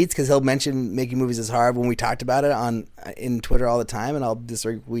tweets because he'll mention Making Movies is Hard when we talked about it in Twitter all the time. And I'll just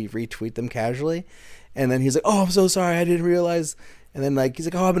we retweet them casually. And then he's like, oh, I'm so sorry. I didn't realize. And then like he's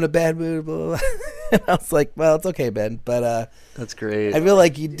like, oh, I'm in a bad mood, blah, blah, blah. And I was like, well, it's okay, Ben, but that's great. I feel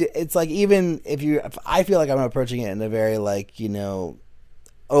like it's like, even if I feel like I'm approaching it in a very like, you know,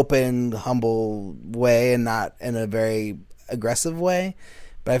 open, humble way and not in a very aggressive way,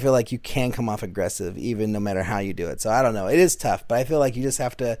 but I feel like you can come off aggressive even no matter how you do it. So I don't know, it is tough, but I feel like you just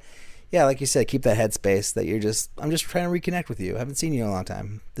have to, like you said, keep that headspace that I'm just trying to reconnect with you. I haven't seen you in a long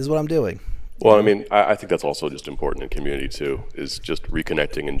time. This is what I'm doing. Well, I mean, I think that's also just important in community too, is just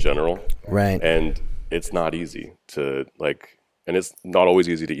reconnecting in general. Right. And it's not easy to like, and it's not always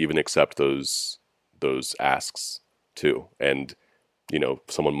easy to even accept those asks too. And, you know,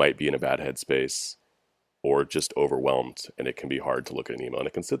 someone might be in a bad headspace or just overwhelmed, and it can be hard to look at an email and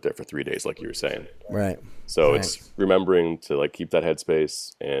it can sit there for 3 days, like you were saying. Right. So it's remembering to like keep that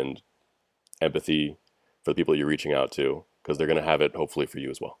headspace and empathy for the people you're reaching out to, because they're going to have it hopefully for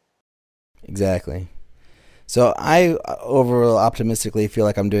you as well. Exactly. So I overall optimistically feel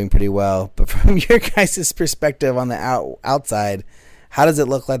like I'm doing pretty well. But from your guys' perspective on the outside, how does it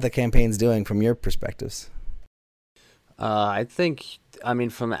look like the campaign's doing from your perspectives? I think, I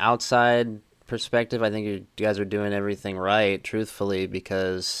mean, from the outside perspective, I think you guys are doing everything right, truthfully,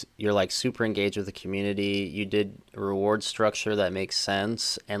 because you're like super engaged with the community. You did a reward structure that makes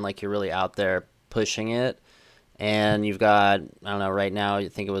sense, and like you're really out there pushing it. And you've got, I don't know, right now, I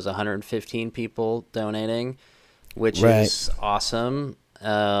think it was 115 people donating, which is awesome.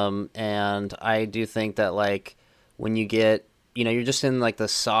 And I do think that, like, when you get, you know, you're just in, like, the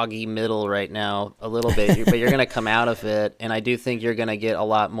soggy middle right now a little bit, but you're going to come out of it. And I do think you're going to get a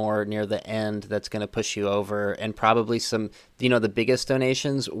lot more near the end that's going to push you over. And probably some, you know, the biggest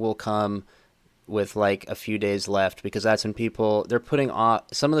donations will come with like a few days left, because that's when people, they're putting on,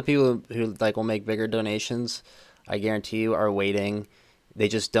 some of the people who like will make bigger donations, I guarantee you, are waiting. They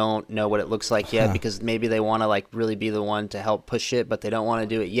just don't know what it looks like yet, because maybe they want to like really be the one to help push it, but they don't want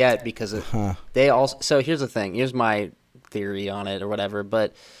to do it yet because they also, so here's the thing, here's my theory on it or whatever,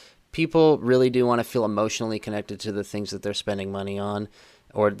 but people really do want to feel emotionally connected to the things that they're spending money on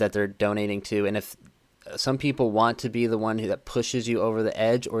or that they're donating to. And if some people want to be the one that pushes you over the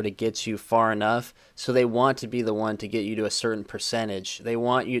edge or to get you far enough. So they want to be the one to get you to a certain percentage. They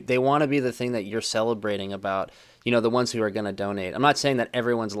want to be the thing that you're celebrating about, the ones who are going to donate. I'm not saying that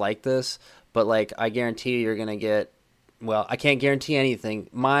everyone's like this, but like, I guarantee you're going to get, well, I can't guarantee anything.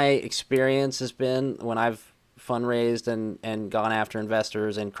 My experience has been when I've fundraised and gone after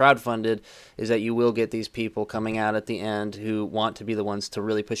investors and crowdfunded is that you will get these people coming out at the end who want to be the ones to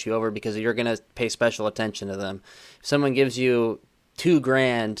really push you over because you're going to pay special attention to them. If someone gives you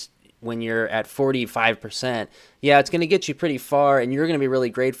 $2,000 when you're at 45%, yeah, it's going to get you pretty far and you're going to be really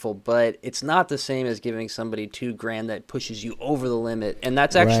grateful, but it's not the same as giving somebody $2,000 that pushes you over the limit. And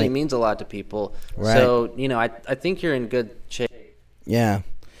that's actually means a lot to people. Right. So, I think you're in good shape. Yeah.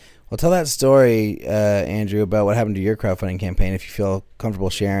 Well, tell that story, Andrew, about what happened to your crowdfunding campaign, if you feel comfortable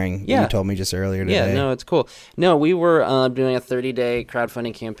sharing. Yeah. You told me just earlier today. Yeah, no, it's cool. No, we were doing a 30-day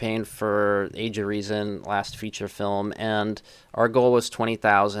crowdfunding campaign for Age of Reason, last feature film, and our goal was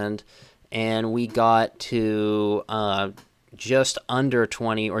 $20,000, and we got to just under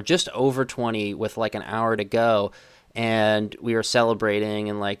 20 or just over 20 with like an hour to go. And we were celebrating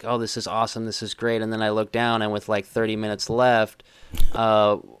and like, oh, this is awesome, this is great. And then I looked down, and with like 30 minutes left,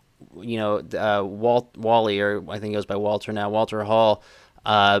 Wally, or I think it goes by Walter now, Walter Hall,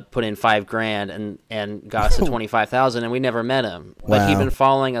 put in $5,000 and got us to 25,000, and we never met him. Wow. But he'd been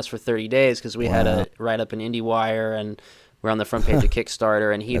following us for 30 days because we had a write up in IndieWire, and we're on the front page of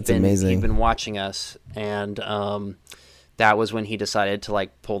Kickstarter, and he'd been watching us, and that was when he decided to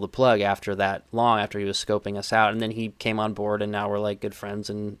like pull the plug after he was scoping us out, and then he came on board, and now we're like good friends,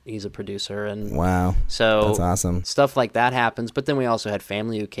 and he's a producer. And wow, so that's awesome. Stuff like that happens. But then we also had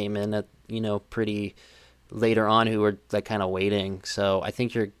family who came in at pretty later on who were like kind of waiting. So I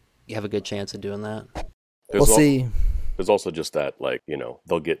think you have a good chance of doing that. We'll see. There's also just that, like,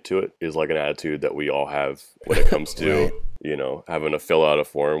 they'll get to it is like an attitude that we all have when it comes to, having to fill out a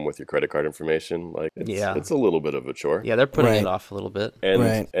form with your credit card information. Like, it's a little bit of a chore. Yeah, they're putting it off a little bit.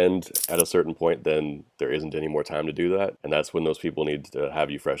 And at a certain point, then there isn't any more time to do that. And that's when those people need to have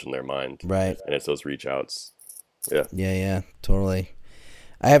you fresh in their mind. Right. And it's those reach outs. Yeah. Yeah, totally.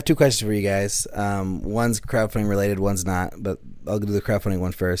 I have two questions for you guys. One's crowdfunding related, one's not, but I'll do the crowdfunding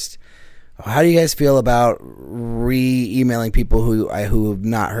one first. How do you guys feel about re-emailing people who have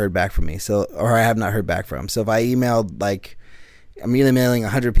not heard back from me? Or I have not heard back from. So if I emailed, like, I'm emailing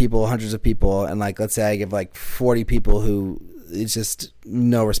 100 people, hundreds of people, and like, let's say I give like 40 people who it's just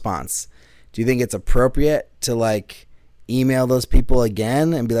no response. Do you think it's appropriate to like email those people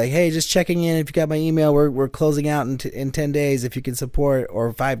again and be like, hey, just checking in if you got my email, we're closing out in 10 days if you can support,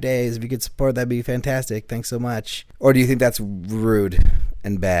 or 5 days if you could support, that'd be fantastic, thanks so much? Or do you think that's rude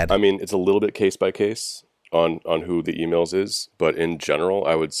and bad? I mean, it's a little bit case by case on who the emails is, but in general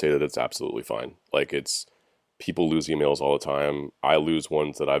I would say that it's absolutely fine. Like, it's people lose emails all the time. I lose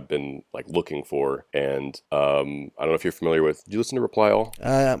ones that I've been like looking for, and I don't know if you're familiar with. Do you listen to Reply All?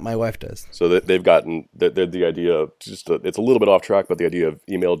 My wife does. So they've gotten the idea of it's a little bit off track, but the idea of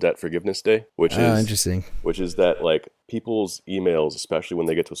Email Debt Forgiveness Day, which is interesting. Which is that like people's emails, especially when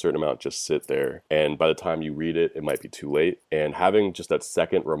they get to a certain amount, just sit there, and by the time you read it, it might be too late. And having just that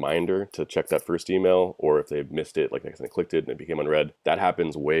second reminder to check that first email, or if they've missed it, like they clicked it and it became unread, that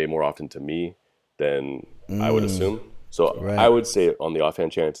happens way more often to me than I would assume. So I would say on the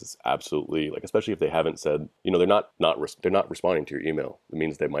offhand chance, it's absolutely, like, especially if they haven't said, they're not responding to your email. It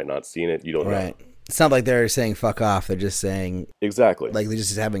means they might not seen it. You don't know. It's not like they're saying fuck off. They're just saying exactly, like they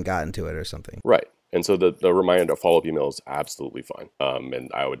just haven't gotten to it or something. Right. And so the reminder, follow-up email is absolutely fine.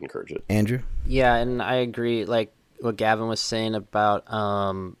 And I would encourage it. Andrew? Yeah, and I agree. Like what Gavin was saying about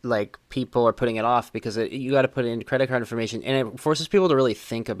like people are putting it off because you got to put in credit card information, and it forces people to really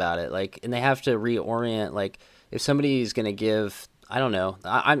think about it. Like, and they have to reorient. Like, if somebody's going to give, I don't know.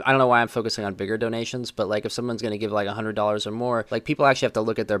 I don't know why I'm focusing on bigger donations, but like if someone's going to give like $100 or more, like people actually have to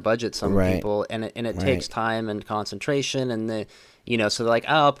look at their budget. Some people, and it takes time and concentration, and so they're like,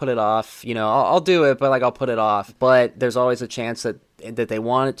 oh, I'll put it off. I'll do it, but like I'll put it off. But there's always a chance that they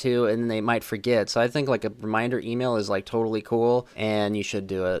want it to, and they might forget. So I think like a reminder email is like totally cool, and you should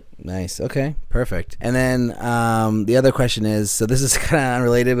do it. Nice. Okay, perfect. And then the other question is, so this is kind of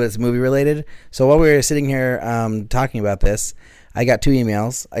unrelated, but it's movie related. So while we were sitting here talking about this, I got 2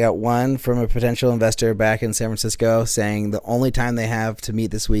 emails. I got one from a potential investor back in San Francisco saying the only time they have to meet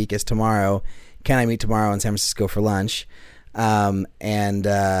this week is tomorrow. Can I meet tomorrow in San Francisco for lunch? This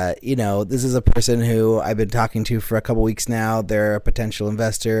is a person who I've been talking to for a couple weeks now. They're a potential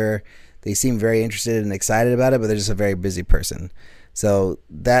investor. They seem very interested and excited about it, but they're just a very busy person. So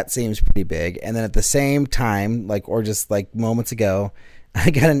that seems pretty big. And then at the same time, just moments ago, I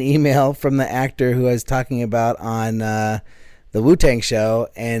got an email from the actor who I was talking about on the Wu-Tang show,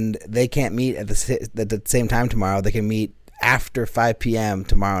 and they can't meet at the same time tomorrow. They can meet after 5 p.m.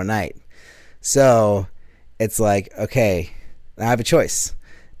 tomorrow night. So it's like, okay, I have a choice.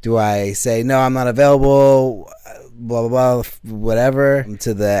 Do I say, no, I'm not available, blah, blah, blah, whatever,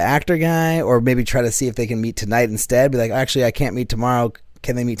 to the actor guy, or maybe try to see if they can meet tonight instead? Be like, actually, I can't meet tomorrow.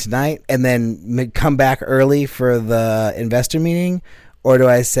 Can they meet tonight? And then come back early for the investor meeting? Or do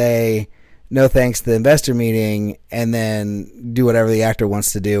I say, no thanks to the investor meeting, and then do whatever the actor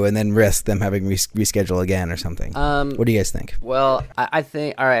wants to do, and then risk them having reschedule again or something? What do you guys think? Well, I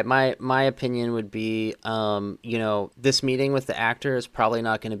think, all right, my opinion would be, this meeting with the actor is probably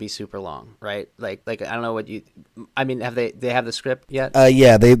not going to be super long, right? Like I don't know have they have the script yet?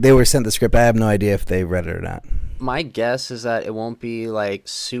 Yeah, they were sent the script. I have no idea if they read it or not. My guess is that it won't be like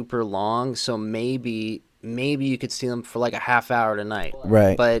super long, so maybe you could see them for like a half hour tonight.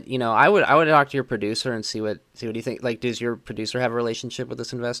 Right. But, I would talk to your producer and see what you think. Like, does your producer have a relationship with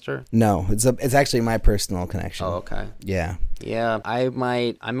this investor? No, it's actually my personal connection. Oh, okay. Yeah. Yeah,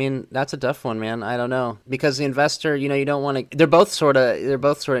 that's a tough one, man. I don't know. Because the investor, you don't want to, they're both sort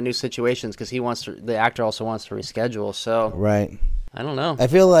of new situations, because the actor also wants to reschedule. So, right. I don't know. I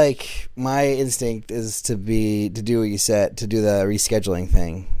feel like my instinct is to do what you said, to do the rescheduling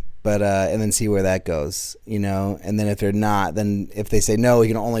thing. But and then see where that goes, and then if they're not, then if they say no, we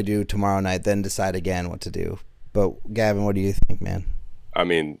can only do tomorrow night, then decide again what to do. But Gavin, what do you think, man? I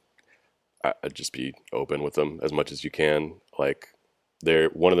mean, I'd just be open with them as much as you can. Like,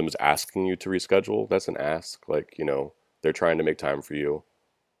 one of them is asking you to reschedule. That's an ask. Like, they're trying to make time for you,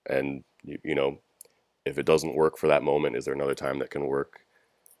 and if it doesn't work for that moment, is there another time that can work?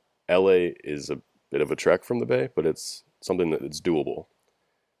 LA is a bit of a trek from the Bay, but it's something that's doable.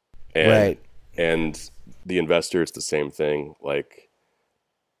 Right. And the investor, it's the same thing. Like,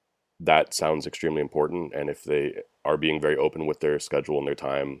 that sounds extremely important. And if they are being very open with their schedule and their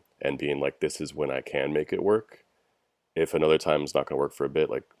time, and being like, this is when I can make it work. If another time is not going to work for a bit,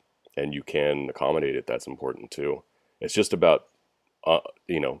 like, and you can accommodate it, that's important too. It's just about,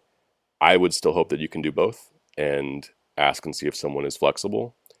 I would still hope that you can do both and ask and see if someone is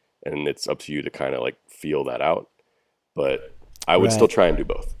flexible. And it's up to you to kind of like feel that out. But I would still try and do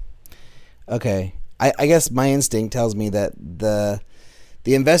both. Okay. I guess my instinct tells me that the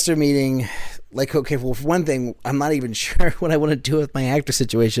investor meeting, like, okay, well, for one thing, I'm not even sure what I want to do with my actor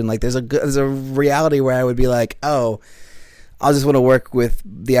situation. Like, there's a reality where I would be like, oh, I'll just want to work with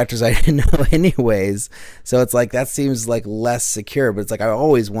the actors I didn't know anyways. So it's like, that seems like less secure, but it's like, I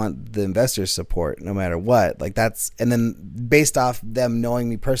always want the investors' support no matter what. Like, and then based off them knowing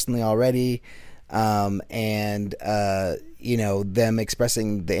me personally already, and them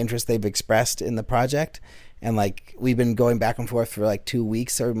expressing the interest they've expressed in the project, and like, we've been going back and forth for like 2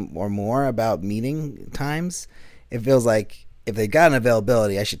 weeks or more about meeting times. It feels like if they got an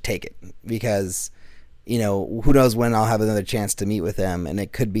availability, I should take it, because who knows when I'll have another chance to meet with them, and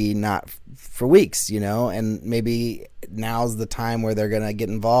it could be not for weeks, and maybe now's the time where they're gonna get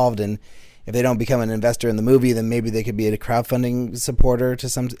involved. And if they don't become an investor in the movie, then maybe they could be a crowdfunding supporter to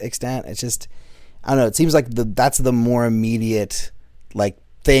some extent. It's just, I don't know. It seems like that's the more immediate like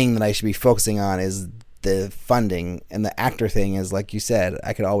thing that I should be focusing on, is the funding, and the actor thing is, like you said,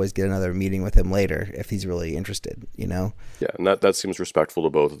 I could always get another meeting with him later if he's really interested. Yeah, and that seems respectful to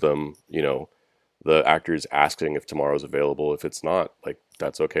both of them. The actor's asking if tomorrow's available. If it's not, like,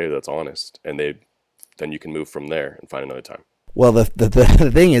 that's okay. That's honest, and then you can move from there and find another time. Well,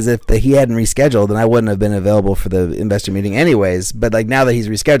 the thing is, if he hadn't rescheduled, then I wouldn't have been available for the investor meeting anyways. But like, now that he's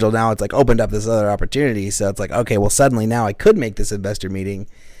rescheduled, now it's like opened up this other opportunity. So it's like, okay, well, suddenly now I could make this investor meeting,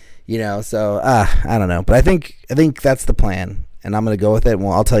 So I don't know, but I think that's the plan, and I'm gonna go with it.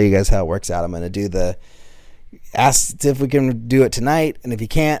 Well, I'll tell you guys how it works out. I'm gonna do ask if we can do it tonight, and if you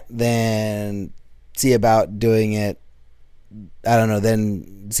can't, then see about doing it. I don't know.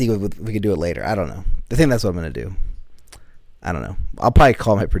 Then see if we could do it later. I don't know. I think that's what I'm gonna do. I don't know. I'll probably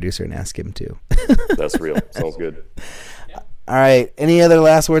call my producer and ask him too. That's real. Sounds good. All right. Any other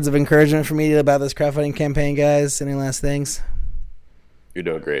last words of encouragement for me about this crowdfunding campaign, guys? Any last things? You're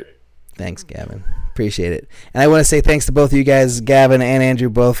doing great. Thanks, Gavin. Appreciate it. And I want to say thanks to both of you guys. Gavin and Andrew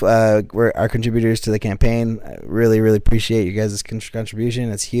both were our contributors to the campaign. I really, really appreciate you guys'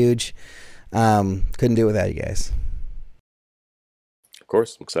 contribution. It's huge. Couldn't do it without you guys. Of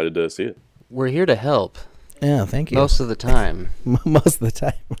course. I'm excited to see it. We're here to help. Yeah, thank you. Most of the time. Most of the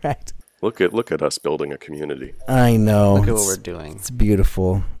time, right. Look at us building a community. I know. Look at what we're doing. It's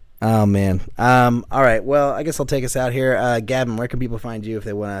beautiful. Oh man. All right. Well, I guess I'll take us out here. Gavin, where can people find you if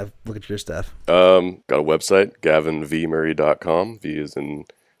they want to look at your stuff? Got a website, gavinvmurray.com. V is in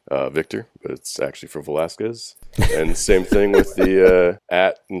Victor, but it's actually for Velasquez. And same thing with the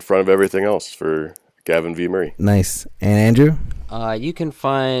at in front of everything else for Gavin V. Murray. Nice. And Andrew? You can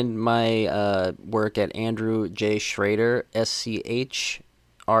find my work at Andrew J. Schrader, SCHRADER.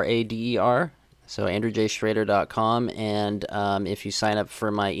 So andrewjschrader.com, and if you sign up for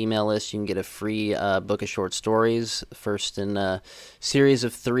my email list, you can get a free book of short stories, first in a series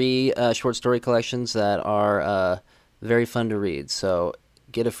of 3 short story collections that are very fun to read. So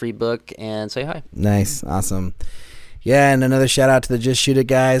get a free book and say hi. Nice. Awesome. Yeah, and another shout out to the Just Shoot It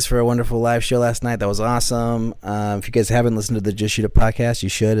guys for a wonderful live show last night. That was awesome. If you guys haven't listened to the Just Shoot It podcast, you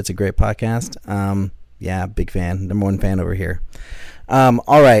should. It's a great podcast. Yeah, big fan. Number 1 fan over here.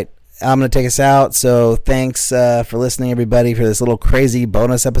 All right. I'm going to take us out. So thanks for listening, everybody, for this little crazy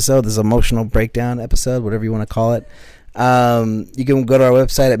bonus episode, this emotional breakdown episode, whatever you want to call it. You can go to our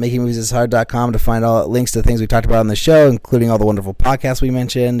website at makingmoviesishard.com to find all links to things we talked about on the show, including all the wonderful podcasts we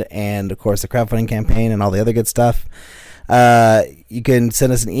mentioned, and, of course, the crowdfunding campaign and all the other good stuff. You can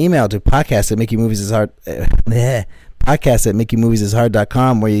send us an email to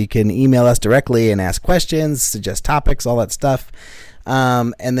podcast@makingmoviesishard.com, where you can email us directly and ask questions, suggest topics, all that stuff.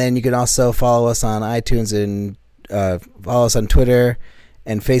 And then you can also follow us on iTunes and follow us on Twitter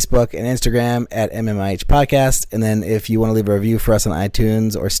and Facebook and Instagram at MMIH Podcast. And then if you want to leave a review for us on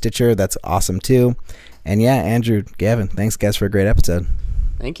iTunes or Stitcher, that's awesome too. And yeah, Andrew, Gavin, thanks guys for a great episode.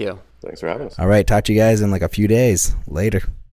 Thank you. Thanks for having us. All right, talk to you guys in like a few days. Later.